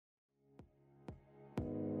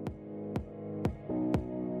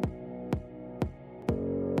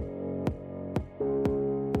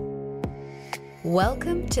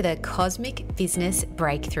Welcome to the Cosmic Business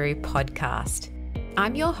Breakthrough Podcast.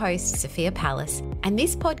 I'm your host, Sophia Pallas, and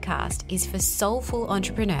this podcast is for soulful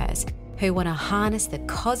entrepreneurs who want to harness the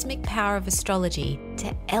cosmic power of astrology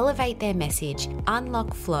to elevate their message,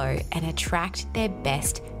 unlock flow, and attract their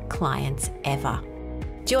best clients ever.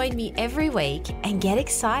 Join me every week and get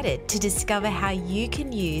excited to discover how you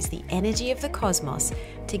can use the energy of the cosmos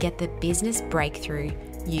to get the business breakthrough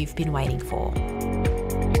you've been waiting for.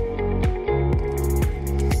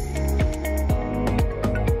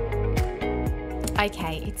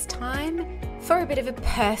 Okay, it's time for a bit of a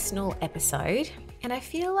personal episode, and I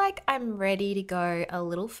feel like I'm ready to go a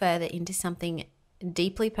little further into something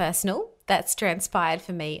deeply personal that's transpired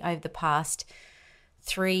for me over the past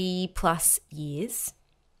 3+ years.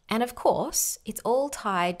 And of course, it's all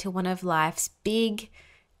tied to one of life's big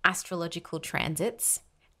astrological transits,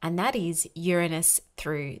 and that is Uranus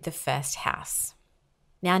through the first house.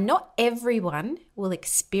 Now, not everyone will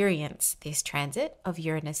experience this transit of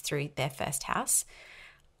Uranus through their first house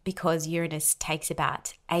because Uranus takes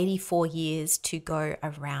about 84 years to go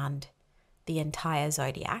around the entire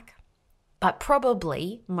zodiac. But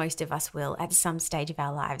probably most of us will, at some stage of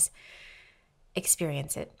our lives,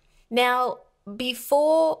 experience it. Now,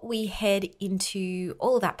 before we head into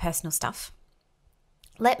all of that personal stuff,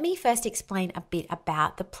 let me first explain a bit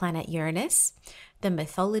about the planet Uranus, the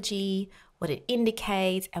mythology, what it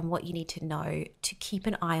indicates, and what you need to know to keep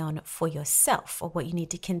an eye on for yourself, or what you need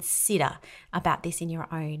to consider about this in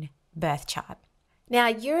your own birth chart. Now,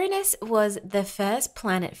 Uranus was the first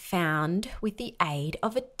planet found with the aid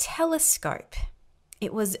of a telescope.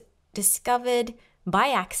 It was discovered by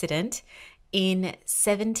accident in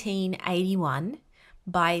 1781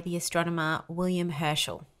 by the astronomer William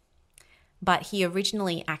Herschel. But he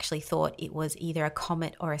originally actually thought it was either a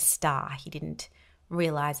comet or a star. He didn't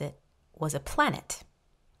realize it was a planet.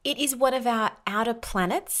 It is one of our outer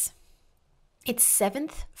planets. It's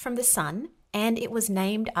 7th from the sun, and it was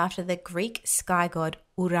named after the Greek sky god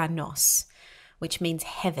Uranus, which means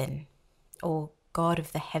heaven or god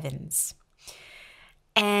of the heavens.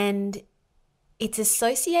 And it's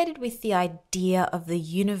associated with the idea of the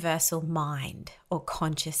universal mind or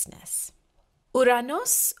consciousness.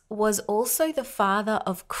 Uranus was also the father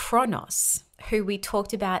of Kronos, who we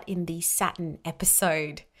talked about in the Saturn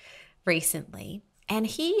episode recently. And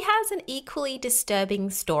he has an equally disturbing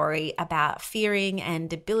story about fearing and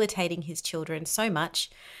debilitating his children so much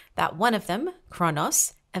that one of them,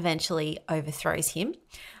 Kronos, eventually overthrows him,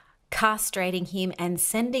 castrating him and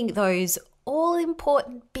sending those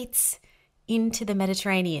all-important bits into the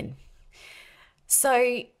Mediterranean.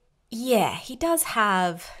 So, yeah, he does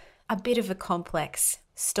have a bit of a complex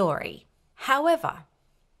story. However,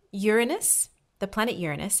 Uranus, the planet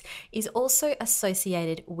Uranus, is also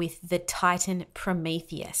associated with the Titan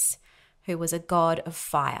Prometheus, who was a god of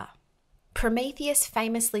fire. Prometheus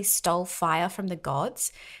famously stole fire from the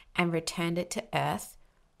gods and returned it to Earth.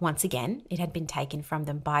 Once again, it had been taken from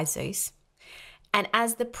them by Zeus. And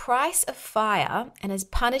as the price of fire and as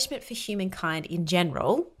punishment for humankind in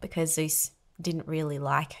general, because Zeus didn't really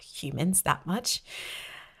like humans that much,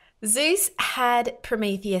 Zeus had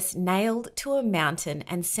Prometheus nailed to a mountain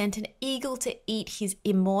and sent an eagle to eat his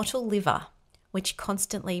immortal liver, which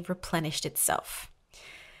constantly replenished itself.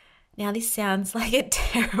 Now, this sounds like a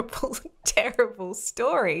terrible, terrible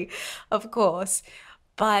story, of course,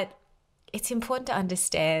 but it's important to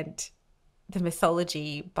understand the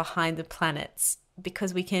mythology behind the planets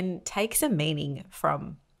because we can take some meaning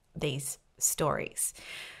from these stories.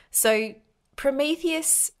 So,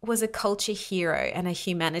 Prometheus was a culture hero and a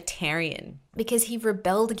humanitarian because he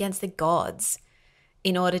rebelled against the gods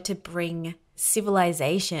in order to bring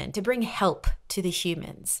civilization, to bring help to the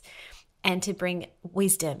humans and to bring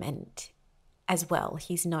wisdom. And as well,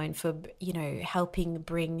 he's known for, helping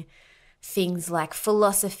bring things like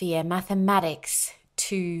philosophy and mathematics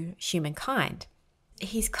to humankind.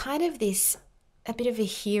 He's kind of a bit of a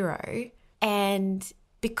hero. And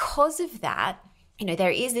because of that,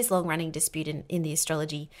 there is this long-running dispute in the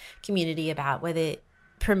astrology community about whether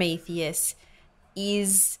Prometheus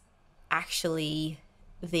is actually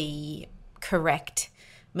the correct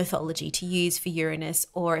mythology to use for Uranus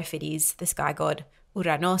or if it is the sky god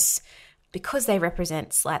Uranus, because they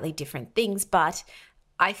represent slightly different things. But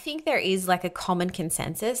I think there is like a common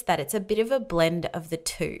consensus that it's a bit of a blend of the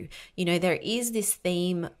two. There is this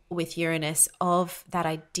theme with Uranus of that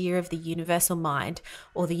idea of the universal mind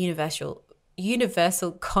or the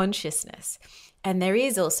universal consciousness. And there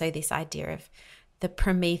is also this idea of the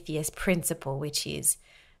Prometheus principle, which is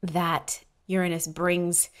that Uranus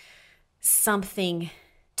brings something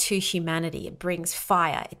to humanity. It brings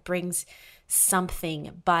fire, it brings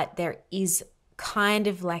something, but there is kind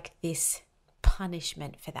of like this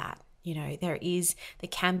punishment for that. There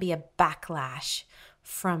can be a backlash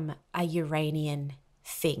from a Uranian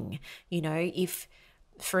thing. If,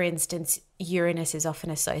 for instance, Uranus is often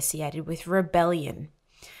associated with rebellion,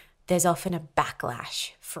 there's often a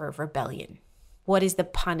backlash for a rebellion. What is the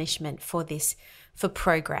punishment for this, for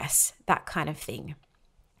progress, that kind of thing?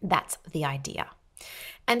 That's the idea.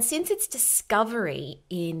 And since its discovery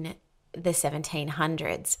in the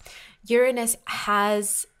 1700s, Uranus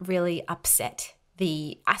has really upset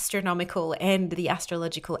the astronomical and the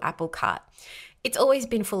astrological apple cart. It's always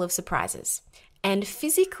been full of surprises. And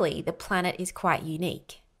physically, the planet is quite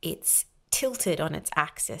unique. It's tilted on its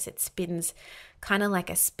axis. It spins kind of like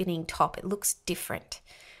a spinning top. It looks different.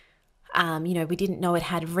 We didn't know it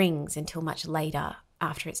had rings until much later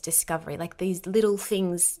after its discovery. Like, these little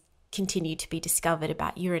things continue to be discovered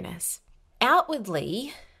about Uranus.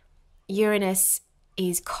 Outwardly, Uranus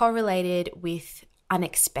is correlated with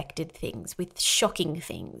unexpected things, with shocking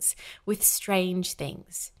things, with strange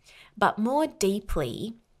things. But more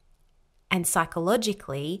deeply and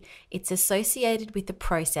psychologically, it's associated with the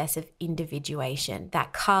process of individuation,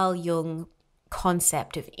 that Carl Jung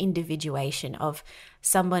concept of individuation, of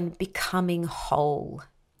someone becoming whole,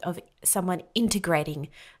 of someone integrating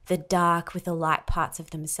the dark with the light parts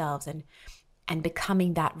of themselves and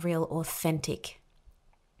becoming that real authentic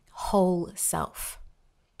whole self.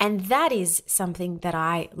 And that is something that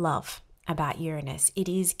I love about Uranus. It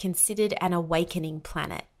is considered an awakening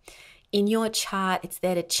planet. In your chart, it's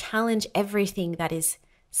there to challenge everything that is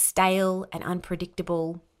stale and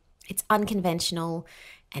unpredictable. It's unconventional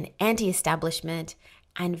and anti-establishment,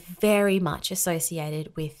 and very much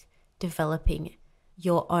associated with developing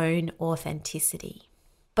your own authenticity.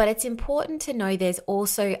 But it's important to know there's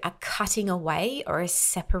also a cutting away or a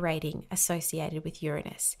separating associated with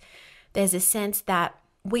Uranus. There's a sense that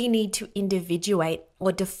we need to individuate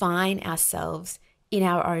or define ourselves in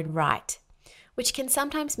our own right, which can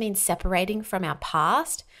sometimes mean separating from our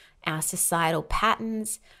past, our societal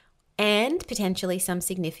patterns, and potentially some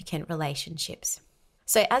significant relationships.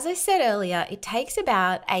 So as I said earlier, it takes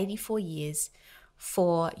about 84 years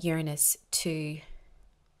for Uranus to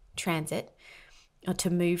transit or to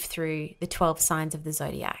move through the 12 signs of the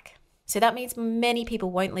zodiac. So that means many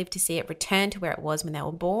people won't live to see it return to where it was when they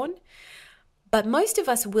were born. But most of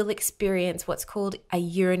us will experience what's called a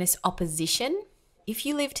Uranus opposition. If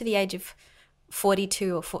you live to the age of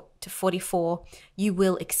 42 or to 44, you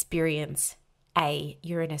will experience a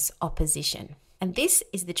Uranus opposition. And this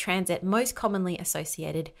is the transit most commonly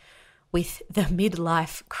associated with the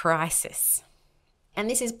midlife crisis. And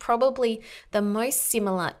this is probably the most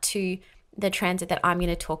similar to the transit that I'm going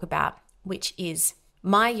to talk about, which is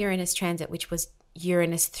my Uranus transit, which was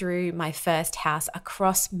Uranus through my first house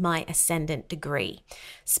across my ascendant degree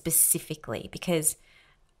specifically, because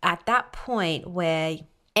at that point where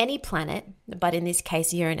any planet, but in this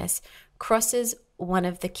case Uranus, crosses one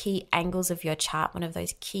of the key angles of your chart, one of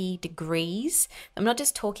those key degrees. I'm not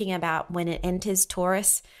just talking about when it enters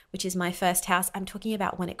Taurus, which is my first house. I'm talking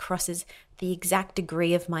about when it crosses the exact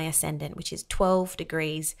degree of my ascendant, which is 12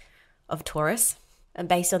 degrees of Taurus, and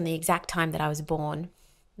based on the exact time that I was born.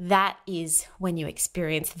 That is when you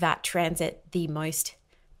experience that transit the most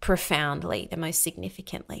profoundly, the most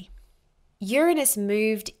significantly. Uranus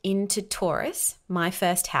moved into Taurus, my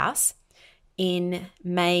first house, in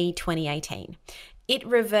May 2018. It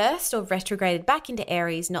reversed or retrograded back into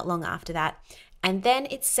Aries not long after that, and then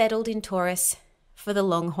it settled in Taurus for the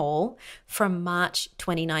long haul from March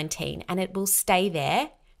 2019, and it will stay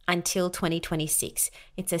there until 2026.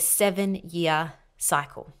 It's a 7-year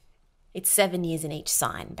cycle. It's 7 years in each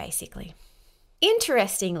sign, basically.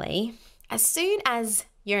 Interestingly, as soon as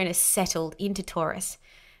Uranus settled into Taurus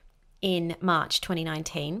in March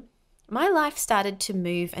 2019, my life started to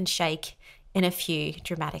move and shake in a few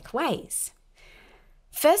dramatic ways.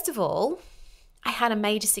 First of all, I had a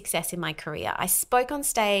major success in my career. I spoke on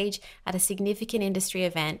stage at a significant industry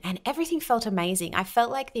event and everything felt amazing. I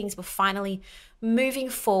felt like things were finally moving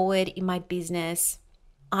forward in my business.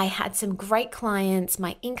 I had some great clients.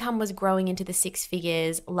 My income was growing into the 6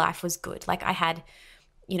 figures. Life was good. Like I had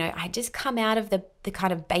just come out of the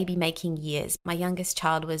kind of baby making years. My youngest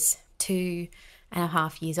child was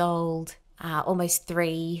 2.5 years old, almost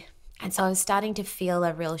 3. And so I was starting to feel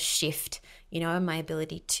a real shift, in my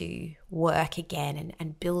ability to work again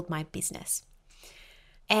and build my business.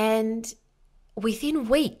 And within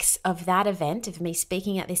weeks of that event, of me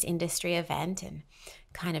speaking at this industry event and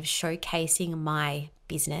kind of showcasing my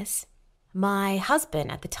business, my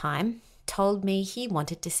husband at the time told me he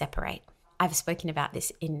wanted to separate. I've spoken about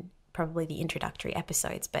this in probably the introductory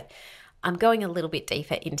episodes, but I'm going a little bit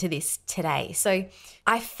deeper into this today. So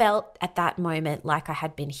I felt at that moment like I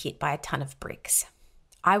had been hit by a ton of bricks.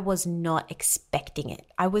 I was not expecting it.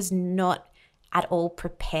 I was not at all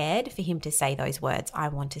prepared for him to say those words, "I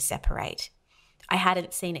want to separate." I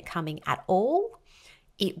hadn't seen it coming at all.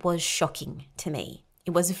 It was shocking to me.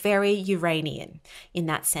 It was very Uranian in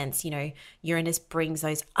that sense. Uranus brings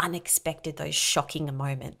those unexpected, those shocking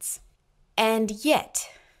moments. And yet,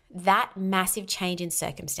 that massive change in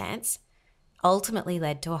circumstance ultimately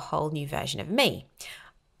led to a whole new version of me.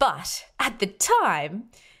 But at the time,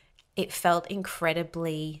 it felt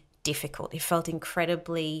incredibly difficult. It felt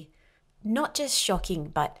incredibly not just shocking,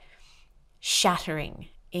 but shattering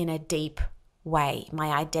in a deep way. My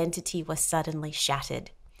identity was suddenly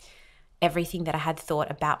shattered. Everything that I had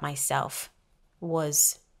thought about myself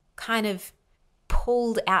was kind of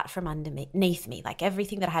pulled out from underneath me. Like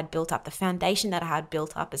everything that I had built up, the foundation that I had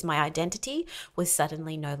built up as my identity was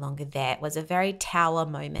suddenly no longer there. It was a very tower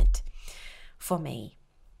moment for me.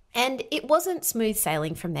 And it wasn't smooth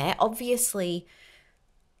sailing from there. Obviously,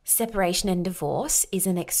 separation and divorce is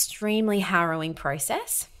an extremely harrowing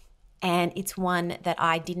process. And it's one that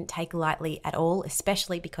I didn't take lightly at all,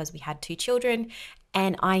 especially because we had 2 children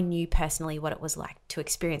and I knew personally what it was like to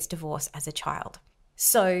experience divorce as a child.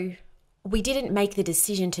 So we didn't make the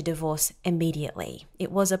decision to divorce immediately.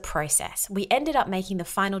 It was a process. We ended up making the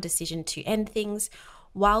final decision to end things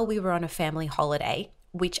while we were on a family holiday,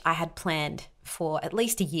 which I had planned for at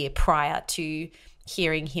least a year prior to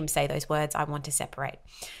hearing him say those words, "I want to separate."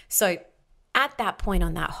 So at that point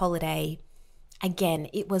on that holiday, again,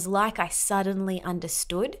 it was like I suddenly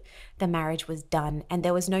understood the marriage was done and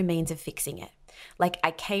there was no means of fixing it. Like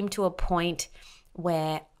I came to a point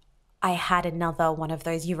where I had another one of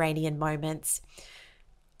those Uranian moments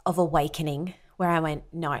of awakening where I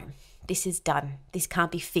went, no, this is done. This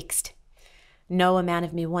can't be fixed. No amount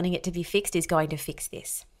of me wanting it to be fixed is going to fix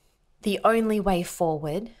this. The only way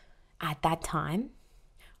forward at that time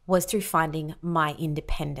was through finding my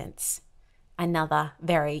independence. Another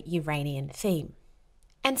very Uranian theme.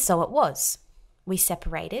 And so it was. We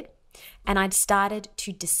separated and I'd started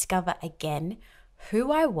to discover again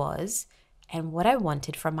who I was and what I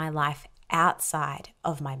wanted from my life outside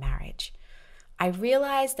of my marriage. I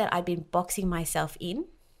realized that I'd been boxing myself in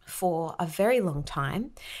for a very long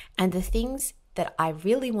time, and the things that I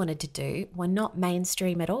really wanted to do were not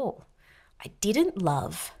mainstream at all. I didn't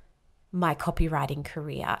love my copywriting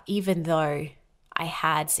career, even though I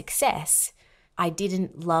had success. I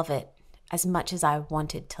didn't love it as much as I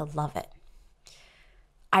wanted to love it.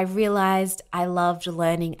 I realized I loved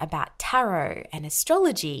learning about tarot and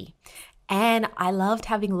astrology, and I loved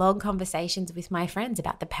having long conversations with my friends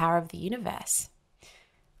about the power of the universe.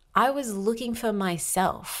 I was looking for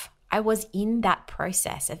myself. I was in that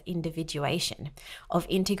process of individuation, of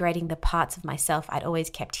integrating the parts of myself I'd always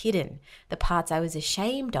kept hidden, the parts I was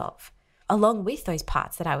ashamed of, along with those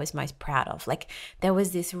parts that I was most proud of. Like there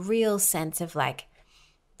was this real sense of like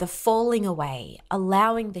the falling away,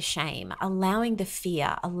 allowing the shame, allowing the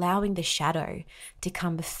fear, allowing the shadow to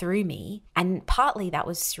come through me. And partly that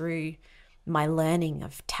was through my learning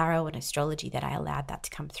of tarot and astrology that I allowed that to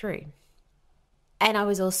come through. And I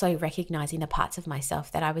was also recognizing the parts of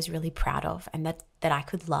myself that I was really proud of and that I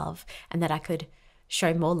could love and that I could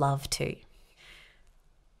show more love to.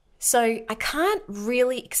 So I can't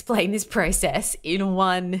really explain this process in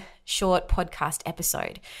one short podcast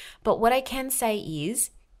episode, but what I can say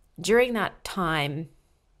is during that time,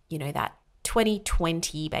 that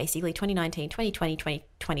 2020, basically 2019, 2020,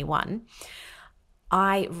 2021,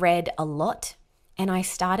 I read a lot and I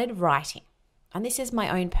started writing. And this is my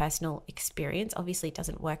own personal experience. Obviously, it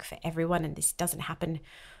doesn't work for everyone, and this doesn't happen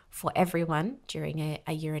for everyone during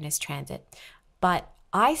a Uranus transit. But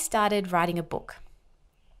I started writing a book.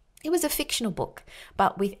 It was a fictional book,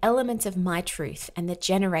 but with elements of my truth and the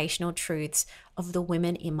generational truths of the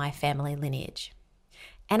women in my family lineage.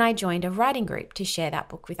 And I joined a writing group to share that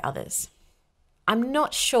book with others. I'm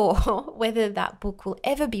not sure whether that book will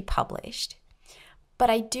ever be published, but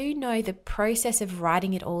I do know the process of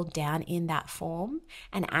writing it all down in that form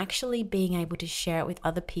and actually being able to share it with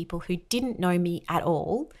other people who didn't know me at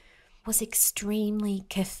all was extremely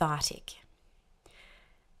cathartic.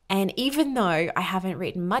 And even though I haven't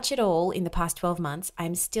written much at all in the past 12 months,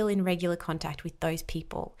 I'm still in regular contact with those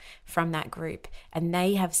people from that group. And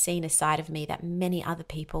they have seen a side of me that many other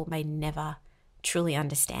people may never truly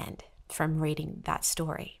understand from reading that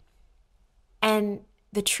story. And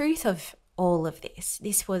the truth of all of this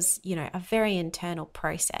was, a very internal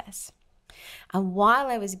process. And while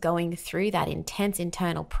I was going through that intense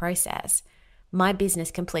internal process, my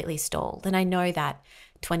business completely stalled. And I know that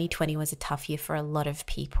 2020 was a tough year for a lot of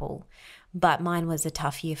people, but mine was a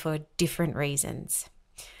tough year for different reasons.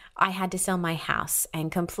 I had to sell my house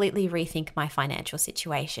and completely rethink my financial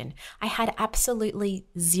situation. I had absolutely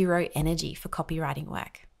zero energy for copywriting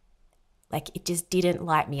work. Like, it just didn't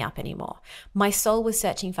light me up anymore. My soul was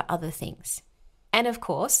searching for other things. And of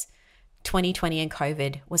course, 2020 and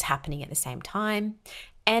COVID was happening at the same time.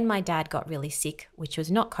 And my dad got really sick, which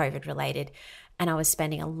was not COVID related. And I was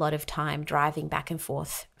spending a lot of time driving back and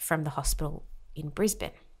forth from the hospital in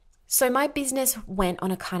Brisbane. So my business went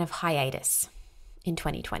on a kind of hiatus in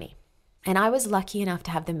 2020. And I was lucky enough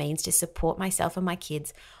to have the means to support myself and my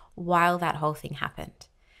kids while that whole thing happened.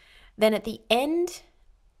 Then at the end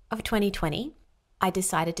of 2020, I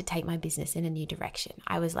decided to take my business in a new direction.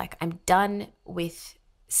 I was like, I'm done with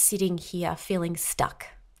sitting here feeling stuck.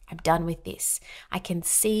 I'm done with this. I can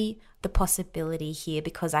see the possibility here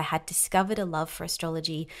because I had discovered a love for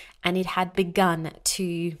astrology and it had begun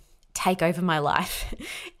to take over my life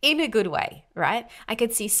in a good way, right? I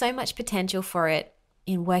could see so much potential for it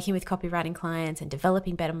in working with copywriting clients and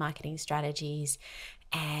developing better marketing strategies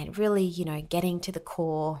and really, getting to the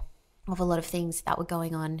core of a lot of things that were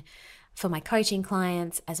going on for my coaching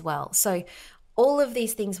clients as well. So all of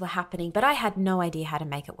these things were happening, but I had no idea how to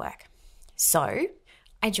make it work. So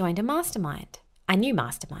I joined a new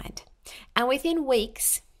mastermind. And within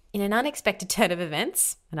weeks, in an unexpected turn of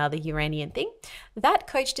events, another Uranian thing, that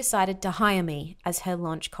coach decided to hire me as her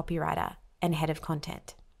launch copywriter and head of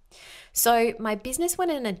content. So my business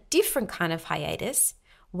went in a different kind of hiatus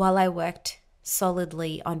while I worked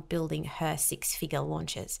solidly on building her 6-figure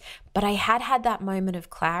launches. But I had that moment of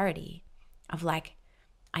clarity of like,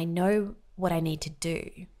 I know what I need to do.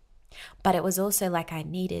 But it was also like I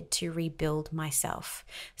needed to rebuild myself.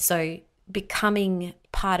 So becoming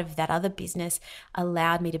part of that other business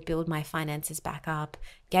allowed me to build my finances back up,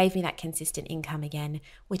 gave me that consistent income again,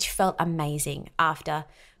 which felt amazing after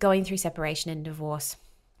going through separation and divorce.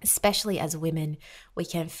 Especially as women, we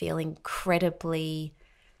can feel incredibly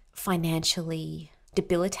financially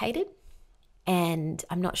debilitated. And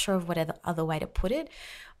I'm not sure of what other way to put it,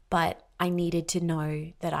 but I needed to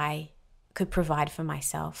know that I could provide for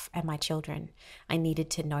myself and my children. I needed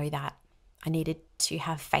to know that. I needed to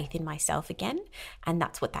have faith in myself again, and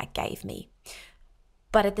that's what that gave me.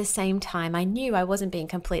 But at the same time, I knew I wasn't being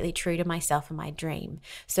completely true to myself and my dream.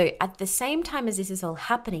 So at the same time as this is all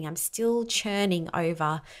happening, I'm still churning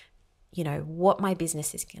over, what my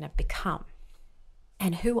business is going to become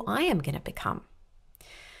and who I am going to become.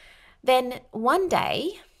 Then one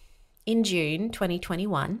day in June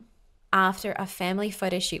 2021, after a family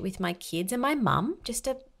photo shoot with my kids and my mum, just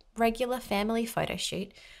a regular family photo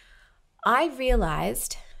shoot, I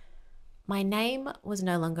realized my name was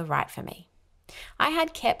no longer right for me. I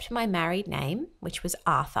had kept my married name, which was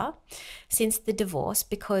Arthur, since the divorce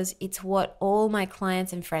because it's what all my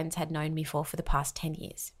clients and friends had known me for the past 10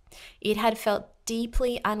 years. It had felt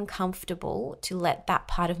deeply uncomfortable to let that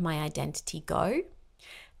part of my identity go.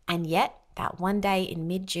 And yet, that one day in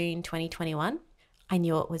mid-June 2021, I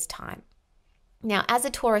knew it was time. Now, as a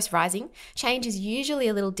Taurus rising, change is usually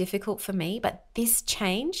a little difficult for me, but this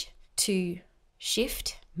change to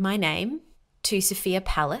shift my name to Sophia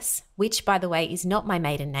Palace, which by the way is not my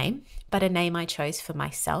maiden name, but a name I chose for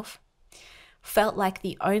myself, felt like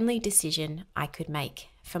the only decision I could make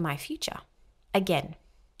for my future. Again,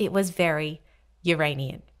 it was very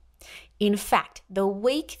Uranian. In fact, the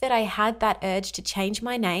week that I had that urge to change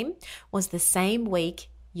my name was the same week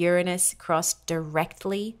Uranus crossed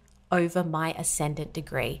directly over my ascendant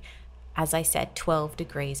degree. As I said, 12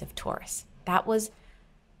 degrees of Taurus. That was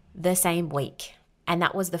the same week. And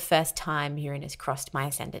that was the first time Uranus crossed my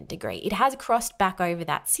ascendant degree. It has crossed back over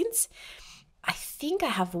that since. I think I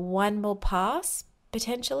have one more pass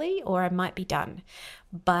potentially, or I might be done.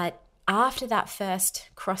 But after that first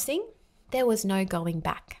crossing, there was no going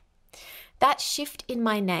back. That shift in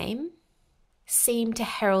my name seemed to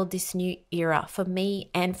herald this new era for me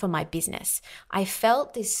and for my business. I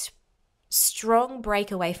felt this strong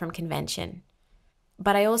break away from convention,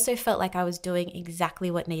 but I also felt like I was doing exactly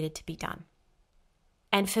what needed to be done.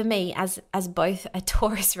 And for me, as both a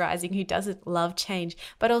Taurus rising who doesn't love change,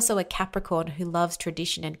 but also a Capricorn who loves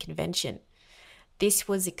tradition and convention, this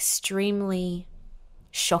was extremely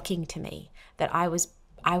shocking to me that I was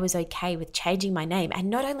okay with changing my name, and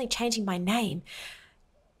not only changing my name,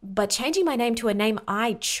 but changing my name to a name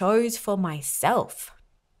I chose for myself.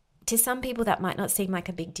 To some people that might not seem like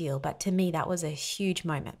a big deal, but to me that was a huge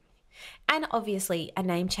moment. And obviously a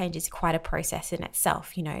name change is quite a process in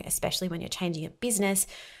itself, especially when you're changing a business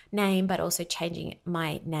name, but also changing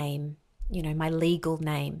my name, my legal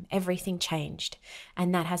name, everything changed.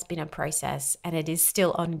 And that has been a process, and it is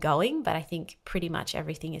still ongoing, but I think pretty much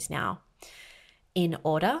everything is now in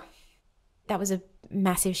order. That was a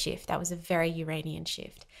massive shift. That was a very Uranian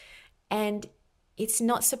shift. And it's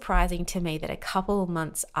not surprising to me that a couple of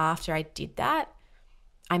months after I did that,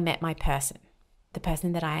 I met my person, the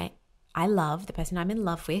person that I love, the person I'm in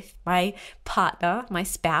love with, my partner, my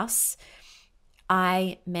spouse.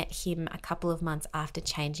 I met him a couple of months after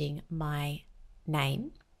changing my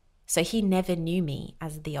name. So he never knew me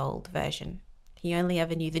as the old version. He only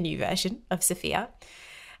ever knew the new version of Sophia.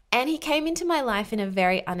 And he came into my life in a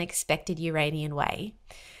very unexpected Uranian way,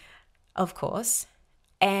 of course.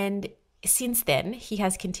 And since then, he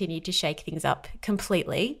has continued to shake things up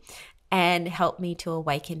completely and help me to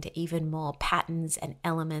awaken to even more patterns and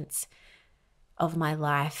elements of my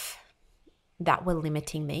life that were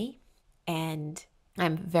limiting me. And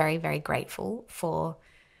I'm very, very grateful for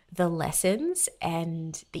the lessons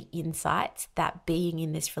and the insights that being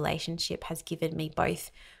in this relationship has given me,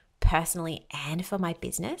 both personally and for my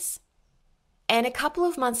business. And a couple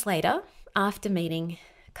of months later, after meeting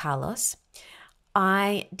Carlos,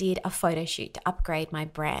 I did a photo shoot to upgrade my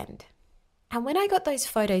brand. And when I got those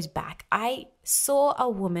photos back, I saw a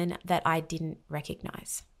woman that I didn't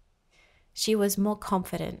recognize. She was more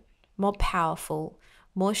confident, more powerful,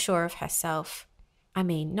 more sure of herself. I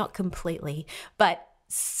mean, not completely, but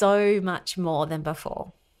so much more than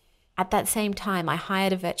before. At that same time, I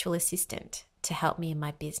hired a virtual assistant to help me in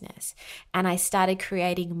my business. And I started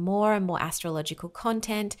creating more and more astrological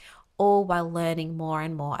content, all while learning more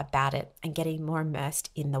and more about it and getting more immersed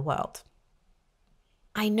in the world.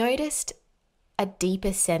 I noticed a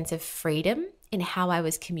deeper sense of freedom in how I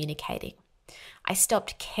was communicating. I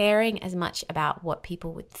stopped caring as much about what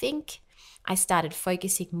people would think. I started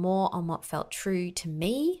focusing more on what felt true to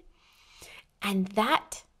me. And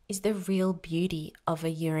that is the real beauty of a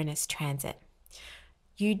Uranus transit.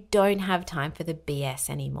 You don't have time for the BS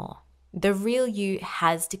anymore. The real you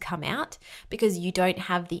has to come out because you don't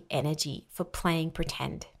have the energy for playing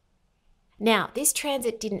pretend. Now, this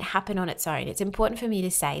transit didn't happen on its own. It's important for me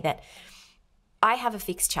to say that I have a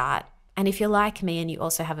fixed chart. And if you're like me and you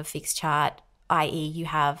also have a fixed chart, i.e. you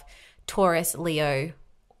have Taurus, Leo,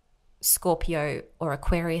 Scorpio, or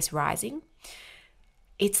Aquarius rising,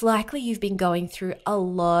 it's likely you've been going through a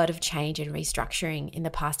lot of change and restructuring in the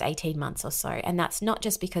past 18 months or so. And that's not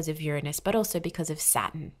just because of Uranus, but also because of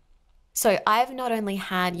Saturn. So I've not only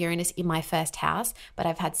had Uranus in my first house, but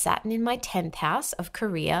I've had Saturn in my 10th house of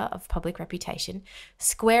career, of public reputation,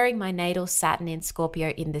 squaring my natal Saturn in Scorpio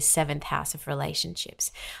in the 7th house of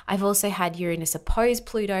relationships. I've also had Uranus oppose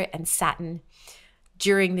Pluto and Saturn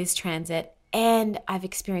during this transit, and I've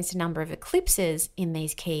experienced a number of eclipses in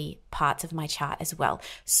these key parts of my chart as well.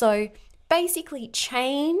 So basically,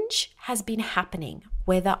 change has been happening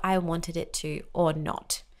whether I wanted it to or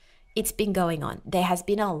not. It's been going on. There has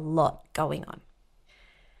been a lot going on.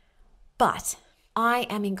 But I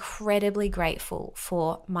am incredibly grateful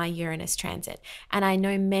for my Uranus transit. And I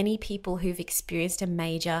know many people who've experienced a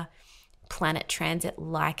major planet transit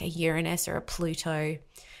like a Uranus or a Pluto,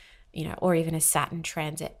 or even a Saturn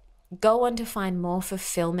transit, go on to find more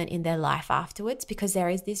fulfillment in their life afterwards, because there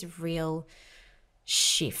is this real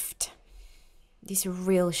shift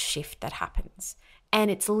that happens. And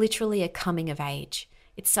it's literally a coming of age.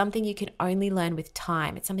 It's something you can only learn with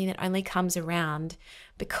time. It's something that only comes around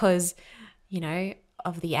because,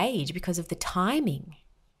 of the age, because of the timing.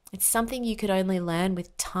 It's something you could only learn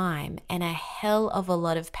with time and a hell of a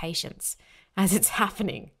lot of patience as it's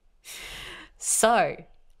happening. So,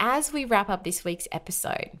 as we wrap up this week's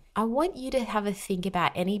episode, I want you to have a think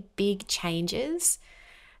about any big changes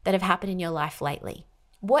that have happened in your life lately.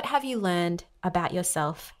 What have you learned about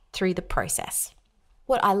yourself through the process?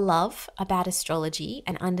 What I love about astrology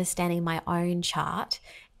and understanding my own chart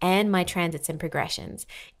and my transits and progressions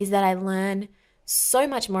is that I learn so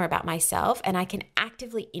much more about myself, and I can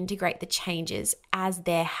actively integrate the changes as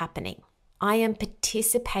they're happening. I am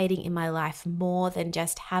participating in my life more than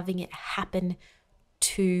just having it happen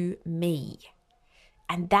to me.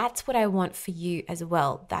 And that's what I want for you as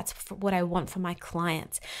well. That's what I want for my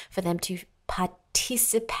clients, for them to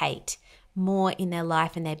participate more in their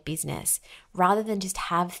life and their business rather than just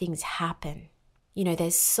have things happen.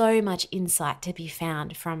 There's so much insight to be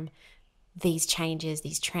found from these changes,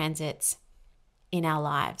 these transits in our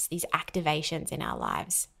lives, these activations in our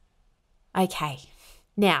lives. Okay,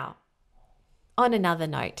 now, on another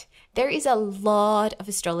note, there is a lot of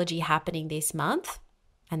astrology happening this month,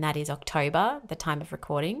 and that is October, the time of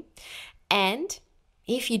recording. And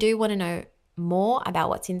if you do want to know more about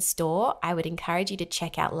what's in store, I would encourage you to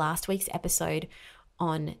check out last week's episode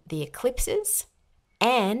on the eclipses,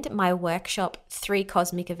 and my workshop, 3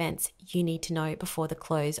 cosmic events you need to know before the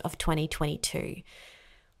close of 2022.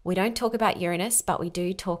 We don't talk about Uranus, but we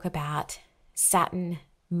do talk about Saturn,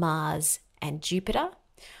 Mars, and Jupiter,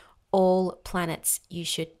 all planets you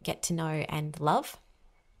should get to know and love.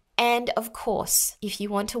 And of course, if you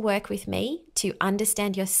want to work with me to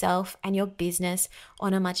understand yourself and your business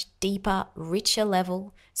on a much deeper, richer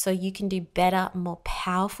level so you can do better, more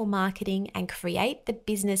powerful marketing and create the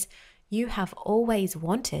business you have always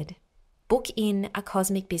wanted, book in a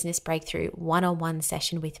Cosmic Business Breakthrough one-on-one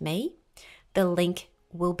session with me. The link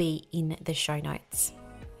will be in the show notes.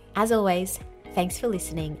 As always, thanks for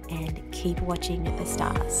listening and keep watching the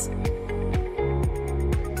stars.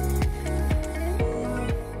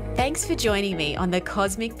 Thanks for joining me on the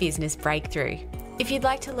Cosmic Business Breakthrough. If you'd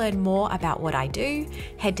like to learn more about what I do,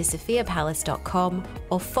 head to sophiapalace.com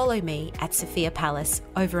or follow me at Sophia Palace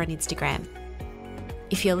over on Instagram.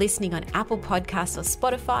 If you're listening on Apple Podcasts or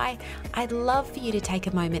Spotify, I'd love for you to take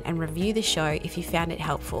a moment and review the show if you found it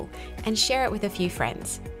helpful and share it with a few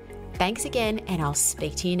friends. Thanks again, and I'll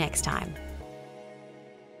speak to you next time.